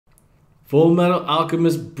Fullmetal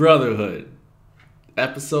Alchemist Brotherhood,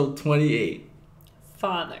 episode 28.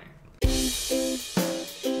 Father.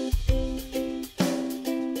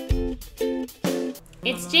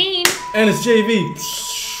 It's Jane. And it's JV.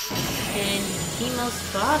 And Kimo's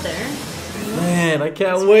father. Man, I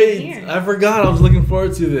can't wait. Right, I forgot I was looking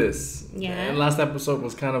forward to this. Yeah. And last episode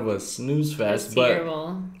was kind of a snooze fest. But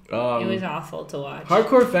terrible. It was awful to watch.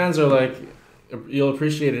 Hardcore fans are like, you'll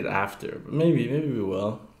appreciate it after. But maybe we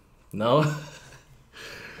will. No?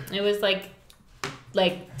 It was like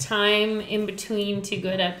time in between two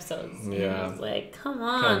good episodes. Yeah. I was like, come Kinda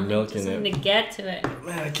on. milking Just it. to get to it.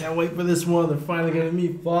 Man, I can't wait for this one. They're finally going to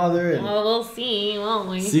meet father. And Well, we'll see, won't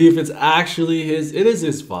we? see if it's actually his. It is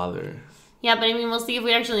his father. Yeah, but I mean, we'll see if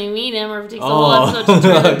we actually meet him or if it takes a whole episode to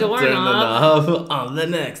turn the doorknob. On the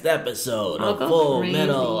next episode of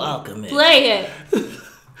Fullmetal Alchemist. Play it.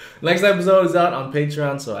 Next episode is out on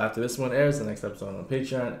Patreon, so after this one airs, the next episode on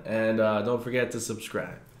Patreon. And don't forget to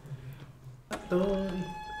subscribe. Oh!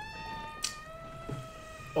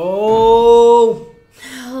 Oh,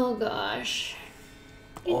 gosh.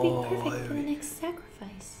 It'd be perfect for the next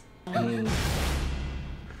sacrifice.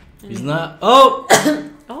 He's not. Oh!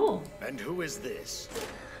 Oh. And who is this?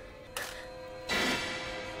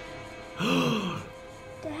 Dad?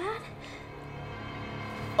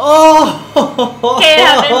 Oh! Okay, it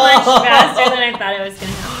happened much faster than I thought it was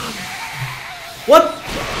going to happen. What?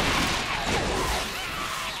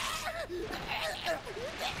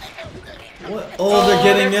 What? Oh, they're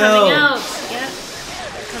getting they're out. coming out. Yeah,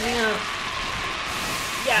 they're coming out.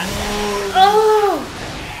 Yeah. Oh!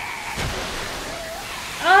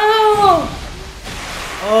 Oh!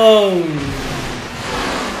 Oh!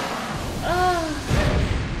 Oh!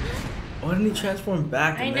 Why didn't he transform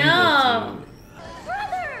back? I And know. Then go to...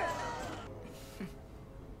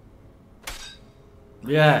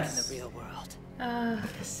 Yes. In the real world.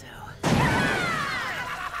 So.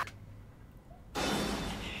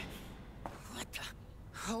 What the?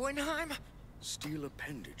 Hohenheim? Steel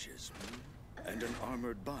appendages and an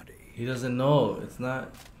armored body. He doesn't know. It's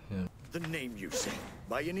not him. The name you say.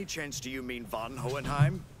 By any chance do you mean von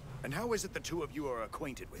Hohenheim? And how is it the two of you are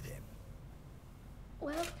acquainted with him?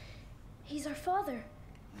 Well, he's our father.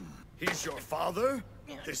 He's your father?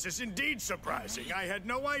 This is indeed surprising. I had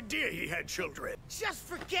no idea he had children. Just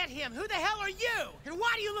forget him. Who the hell are you? And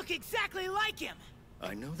why do you look exactly like him?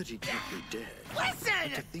 I know that he can't be dead. Listen!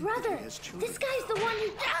 But to think Brother, that he has children. this guy's the one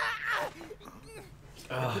who...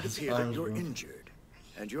 It would appear that you're injured.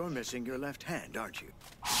 And you're missing your left hand, aren't you?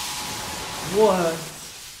 What?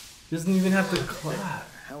 He doesn't even have to clap.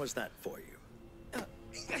 How is that for you?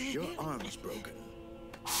 Your arm's broken.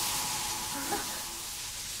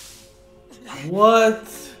 What?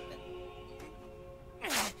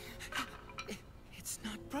 It's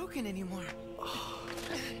not broken anymore.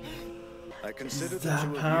 I consider the that two of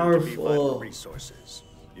you to be powerful. vital resources.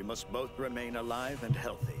 You must both remain alive and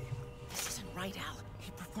healthy. This isn't right, Al. He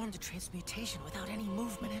performed a transmutation without any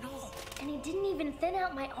movement at all. And he didn't even thin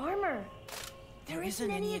out my armor. There isn't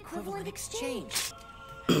any equivalent exchange.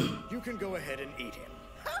 You can go ahead and eat him.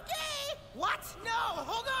 Okay! What? No,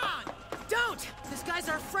 hold on! Don't! This guy's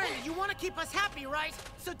our friend. You want to keep us happy, right?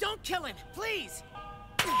 So don't kill him, please!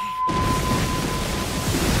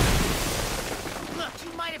 Look,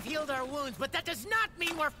 you might have healed our wounds, but that does not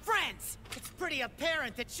mean we're friends! It's pretty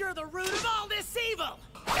apparent that you're the root of all this evil!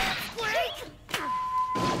 Blake!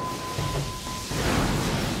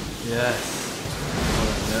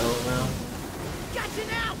 Yes. Metal now. Gotcha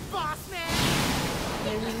now, boss man!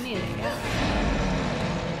 There's music, yeah.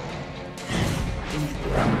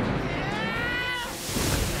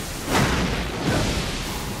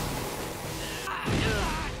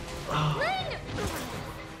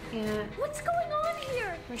 Yeah. What's going on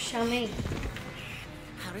here? Where's Xiaomei?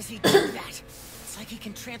 How does he do that? It's like he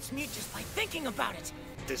can transmute just by thinking about it.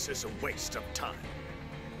 This is a waste of time.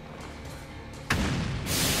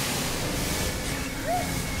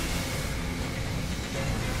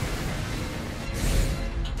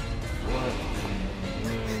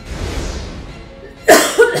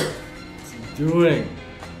 What's he doing?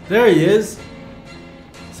 There he is.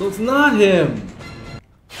 So it's not him.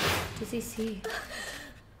 Does he see?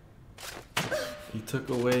 He took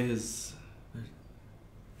away his...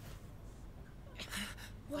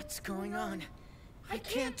 What's going on? I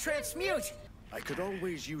can't transmute! I could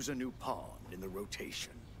always use a new pawn in the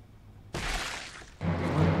rotation. What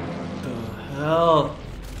the hell?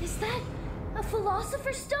 Is that a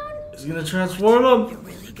philosopher's stone? He's gonna transform him. You're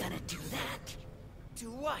really gonna do that?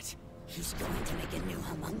 Do what? He's going to make a new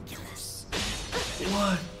homunculus.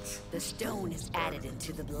 What? The stone is added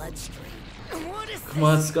into the bloodstream. What is Come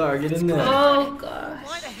on, Scar, get in there. Oh gosh.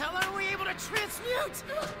 Why the hell are we able to to transmute!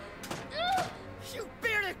 You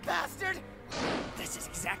bearded bastard! This is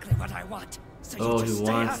exactly what I want. So Oh, you he just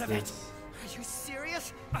stay wants out of this. it. Are you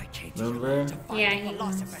serious? I came to Remember? you to find Yeah, a he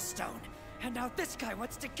Philosopher's Stone. And now this guy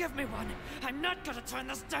wants to give me one. I'm not gonna turn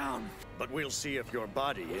this down. But we'll see if your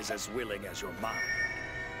body is as willing as your mind.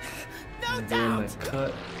 No Doing doubt! the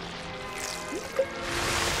cut.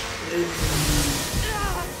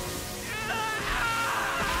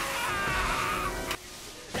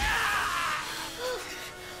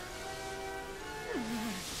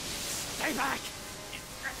 Stay back!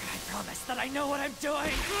 I promise that I know what I'm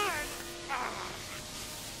doing!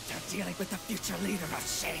 They're dealing with the future leader of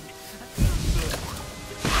Shane.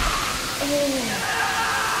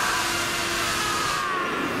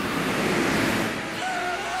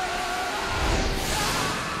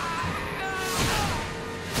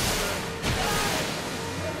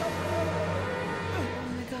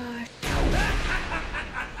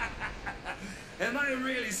 Am I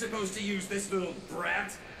really supposed to use this little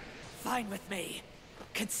brat? Fine with me.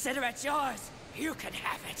 Consider it yours. You can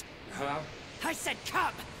have it. Huh? I said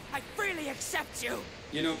come! I freely accept you!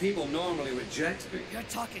 You know, people normally reject me. You're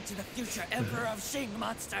talking to the future Emperor of Shing,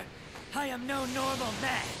 monster. I am no normal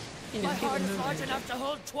man. You know, My people heart is know large that. enough to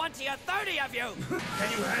hold 20 or 30 of you!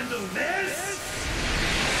 Can you handle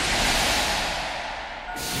this?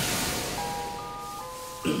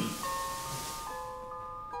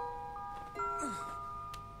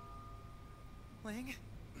 Ling?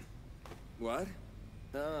 What?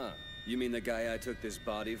 Ah, you mean the guy I took this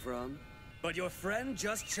body from? But your friend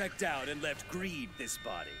just checked out and left Greed this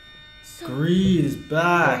body. Greed is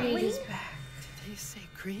back. Greed is back. Did he say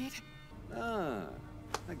greed? Ah,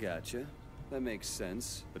 I gotcha. That makes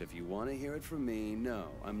sense. But if you want to hear it from me, no,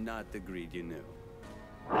 I'm not the Greed you knew.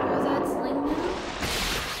 Oh, that's Ling now?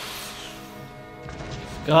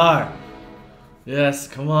 Scar. Yes,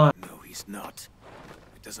 come on. No, he's not.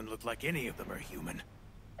 It doesn't look like any of them are human.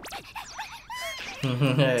 Oh,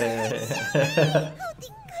 thank goodness. You're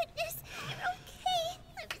okay.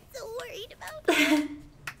 I'm so worried about you.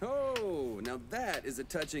 Oh, now that is a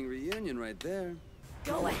touching reunion right there.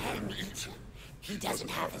 Go ahead and eat him. He doesn't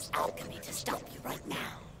have his alchemy to stop you right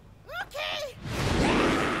now. Okay.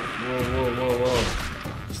 Whoa, whoa, whoa, whoa.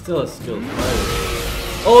 He's still a skilled fighter.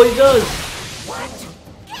 Oh, he does. What?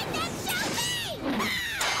 Can that show me?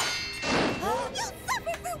 Oh, you'll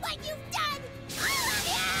suffer for what you've done. I love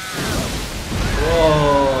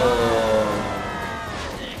Whoa.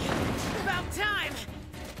 About time!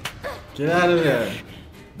 Get out of there.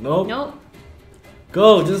 Nope. Nope.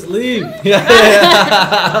 Go, just leave. There's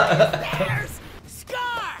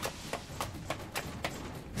Scar!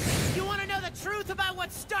 You want to know the truth about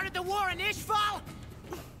what started the war in Ishval?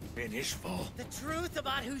 In Ishval? The truth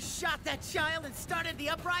about who shot that child and started the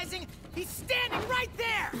uprising? He's standing right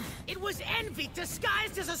there! It was envy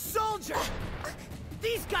disguised as a soldier!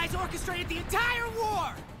 These guys orchestrated the entire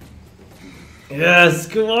war! Yes,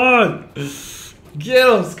 come on. Get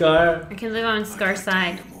him, Scar. I can live on Scar's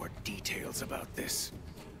side. Hear more details about this.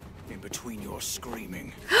 In between your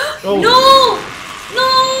screaming. Oh. No!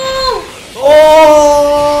 No!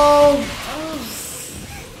 Oh!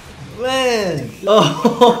 Man.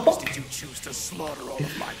 Oh. Did you choose to slaughter all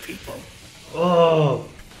of my people? Oh.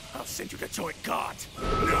 I'll send you to join God.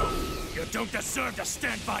 No! You don't deserve to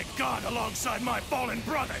stand by God alongside my fallen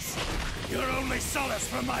brothers! Your only solace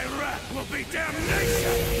for my wrath will be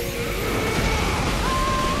damnation!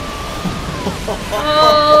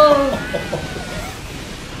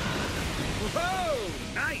 Whoa!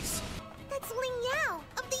 Nice! That's Ling Yao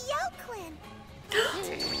of the Yao clan. A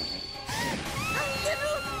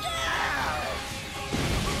little girl.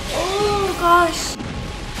 Oh gosh.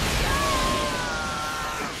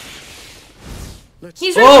 Let's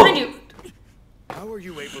He's Oh! right behind you. How are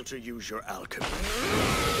you able to use your alchemy?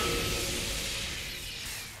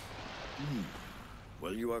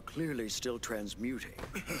 Well, you are clearly still transmuting.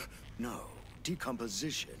 No,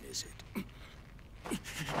 decomposition, is it?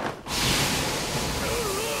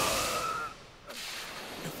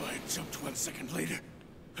 If I had jumped 1 second later,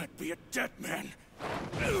 I'd be a dead man.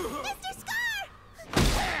 Mr. Scar!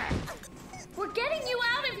 We're getting you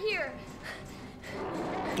out of here.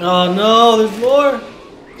 Oh no, there's more.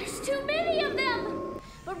 There's too many of them.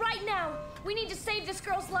 But right now, we need to save this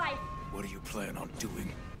girl's life. What do you plan on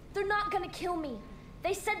doing? They're not gonna kill me.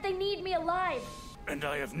 They said they need me alive. And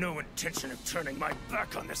I have no intention of turning my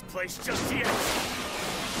back on this place just yet.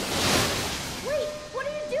 Wait, what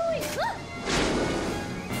are you doing? Look!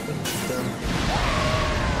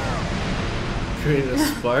 Create a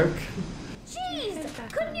spark. Jeez,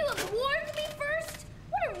 couldn't you have warned me first?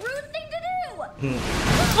 What a rude thing to do!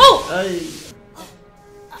 Oh! Ay.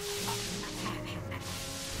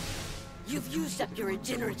 You've used up your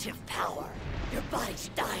regenerative power. Your body's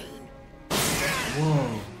dying.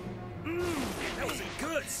 Whoa. That was a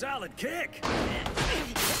good, solid kick.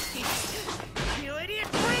 You idiot,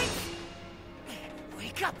 Bling!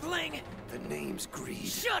 Wake up, Bling! The name's Greed.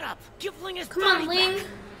 Shut up! Give Bling his Come on, body Ling. back.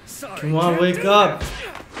 Sorry. Come on, wake up.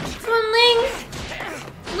 Come on,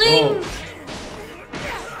 Ling. Ling.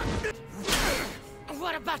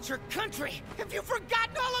 What about your country? Have you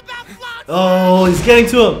forgotten all about Blonde? Oh, he's getting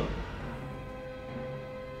to him.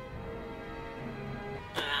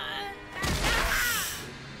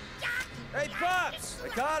 Hey, Pops! I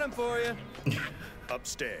caught him for you.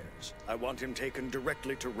 Upstairs. I want him taken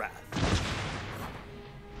directly to Wrath.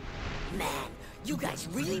 Man, you guys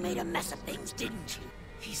really made a mess of things, didn't you?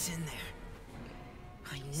 He's in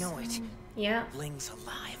there. I know it. Yeah, Bling's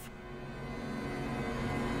alive.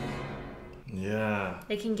 Yeah.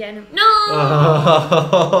 they can get him. No.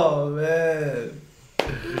 Oh man,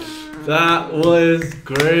 that was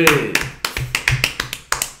great.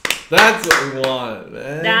 That's what we want,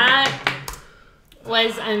 man. That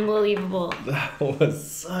was unbelievable. That was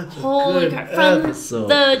such a Holy good crap! From episode.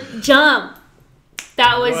 the jump,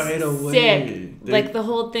 that was Right away. sick. They Like the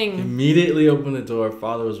whole thing. Immediately opened the door.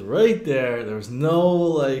 Father was right there. There was no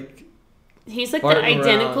like. He's like Farting the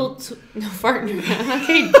identical. No, farting around.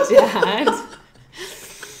 Okay, Dad.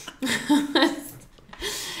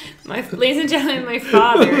 Ladies and gentlemen, my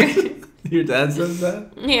father. Your dad says that?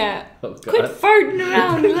 Yeah. Oh, God. Quit farting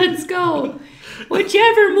around. Let's go.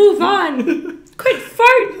 Whichever, move on. Quit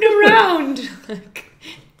farting around.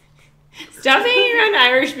 Stop hanging around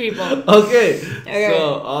Irish people. Okay. Okay.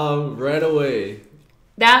 So right away.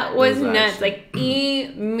 That was It was nuts. action. Like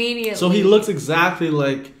immediately. So he looks exactly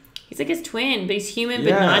like. He's like his twin, but he's human,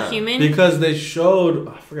 but not human. Because they showed.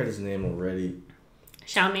 I forgot his name already.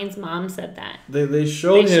 Xiaoming's mom said that. They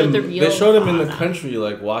showed him. the real They showed him in the father. country,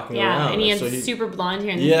 like walking Yeah, around. and he like, had so super blonde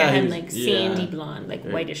hair, and this Yeah, guy he had was- like yeah. sandy blonde, like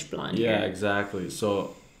whitish blonde Yeah, hair. exactly.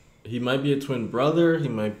 So he might be a twin brother. He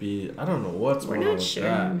might be. I don't know what's We're going not on with sure.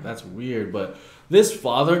 that. That's weird. But this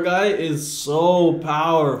father guy is so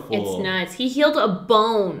powerful. It's nuts. He healed a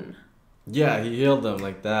bone. Yeah, he healed them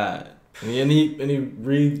like that, and he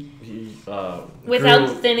Without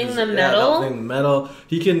grew- thinning the without metal? thinning the metal.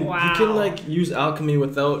 He can Wow. like use alchemy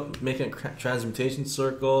without making a transmutation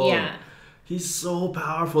circle. Yeah. He's so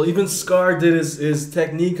powerful. Even Scar did his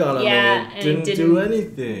technique on him. Yeah, and and it it didn't do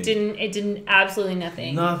anything. It didn't absolutely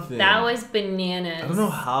nothing. Nothing. That was bananas. I don't know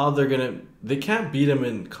how they're gonna. They can't beat him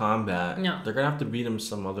in combat. No. They're gonna have to beat him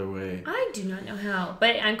some other way. I do not know how,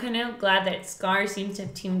 but I'm kind of glad that Scar seems to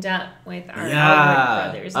have teamed up with our Yeah,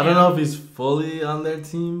 Albert brothers. I don't now. know if he's fully on their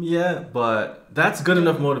team yet, but that's good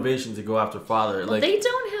enough motivation to go after Father. Well, Like, they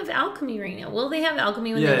don't have alchemy right now. Will they have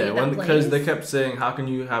alchemy when they yeah, leave that place? because they kept saying, "How can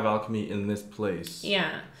you have alchemy in this place?" Yeah,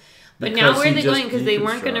 but Because now where are he they just going? Because they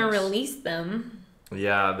weren't going to deconstructs. release them.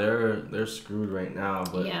 Yeah, they're screwed right now.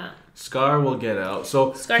 But Yeah. Scar will get out.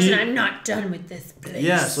 So Scar he- said, "I'm not done with this place."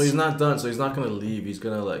 Yeah, so he's not done. So he's not gonna leave. He's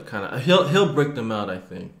gonna like kind of he'll break them out. I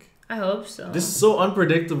think. I hope so. This is so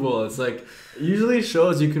unpredictable. It's like usually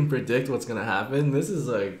shows you can predict what's gonna happen. This is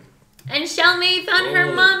like. And Xiaomei found her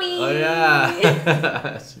holy- mommy. Oh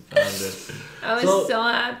yeah, she found it. I was so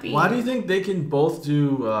happy. Why do you think they can both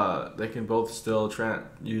do? They can both still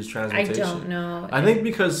use I transmutation. don't know. I think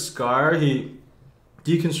because Scar he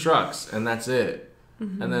deconstructs and that's it.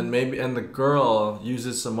 Mm-hmm. And then and the girl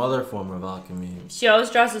uses some other form of alchemy. She always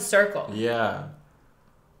draws a circle. Yeah.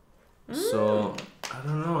 So I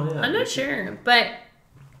don't know. Yeah. I'm not sure, but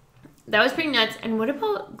that was pretty nuts. And what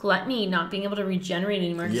about Gluttony not being able to regenerate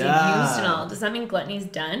anymore because Yeah. he used it all? Does that mean Gluttony's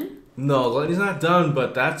done? No, Gluttony's not done,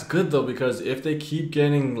 but that's good though because if they keep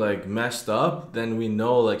getting like messed up, then we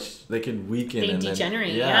know like they can weaken They and degenerate,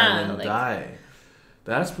 then, yeah, and then like- die.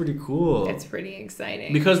 That's pretty cool. It's pretty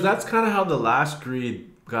exciting. Because that's kind of how the last Greed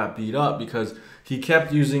got beat up because he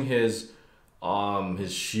kept using his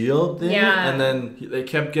shield thing Yeah. and then they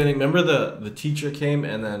kept getting remember the teacher came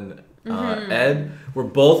and then Ed were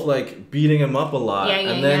both like beating him up a lot Yeah, yeah,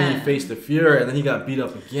 and then yeah. he faced the Fuhrer and then he got beat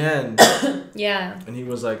up again Yeah, and he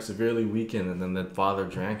was like severely weakened and then the father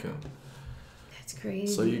drank him. that's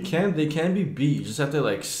crazy. So they can be beat. You just have to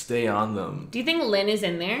like stay on them. Do you think Lin is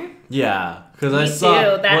in there? Yeah, because Me I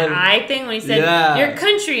saw too. That when, eye thing when he said Yeah. your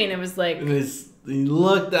country, and it was like, and he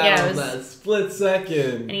looked at Yeah, it him was- that split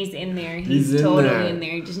second. and he's in there. He's He's in totally there. in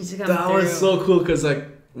there. He just needs to come That through. was so cool because like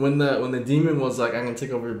when the demon was like I'm gonna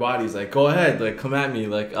take over your body, he's like go ahead, like come at me,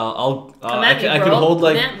 like Come I at me, can bro. hold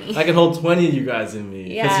Come like at me. I can hold 20 of you guys in me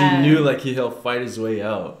because Yeah. he knew like he'll fight his way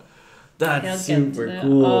out. That's He'll get to super the-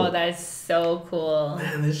 cool. Oh, that's so cool.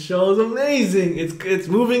 Man, this show is amazing. It's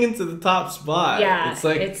moving into the top spot. Yeah, it's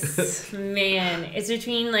like man, it's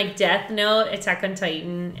between like Death Note, Attack on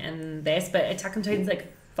Titan, and this, but Attack on Titan's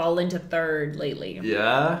like fallen to third lately.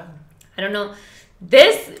 yeah. I don't know.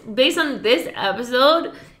 This based on this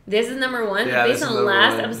episode, this is number 1. Yeah, based this on is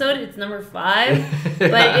last number 1. episode, it's number 5. Yeah,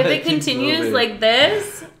 But if it keeps continues moving. like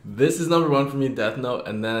this, This is number 1 for me, Death Note,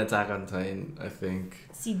 and then Attack on Titan, I think.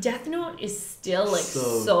 see, Death Note is still like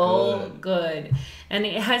So so good. And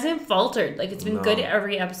it hasn't faltered. Like it's been No. good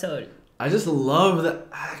every episode. I just love the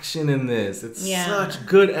action in this. It's Yeah. such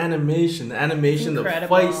good animation. The animation, the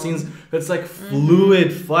Incredible. fight scenes, it's like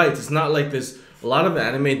fluid fights. It's not like this. A lot of the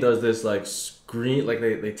anime does this like screen, like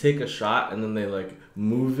they take a shot and then they like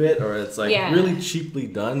move it, or it's like Yeah. really cheaply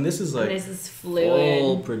done. This is like This is full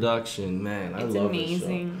fluid. production, man. I It's love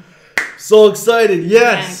amazing. this show. So excited,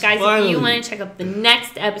 yes! Yeah, guys, finally. if you want to check out the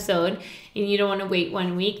next episode and you don't want to wait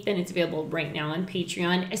 1 week, then it's available right now on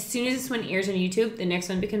Patreon. As soon as this one airs on YouTube, the next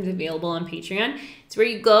one becomes available on Patreon. It's where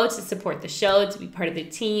you go to support the show, to be part of the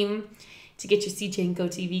team, to get your CJ and Go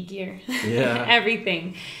TV gear. Yeah.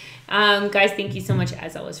 Everything. Guys, thank you so much,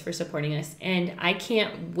 as always, for supporting us. And I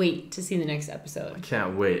can't wait to see the next episode.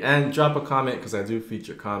 Can't wait. And drop a comment because I do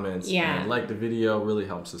feature comments. Yeah. And like the video, really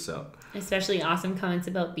helps us out. Especially awesome comments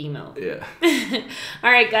about BMO. Yeah.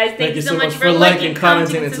 All right, guys. Thank you so much for liking,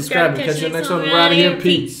 commenting, and subscribing. Catch you in the next one. We're out of here.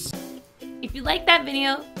 Peace. If you like that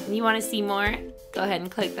video and you want to see more, go ahead and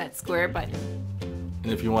click that square button.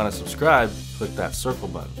 And if you want to subscribe, click that circle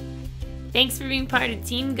button. Thanks for being part of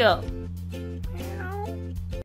Team Go.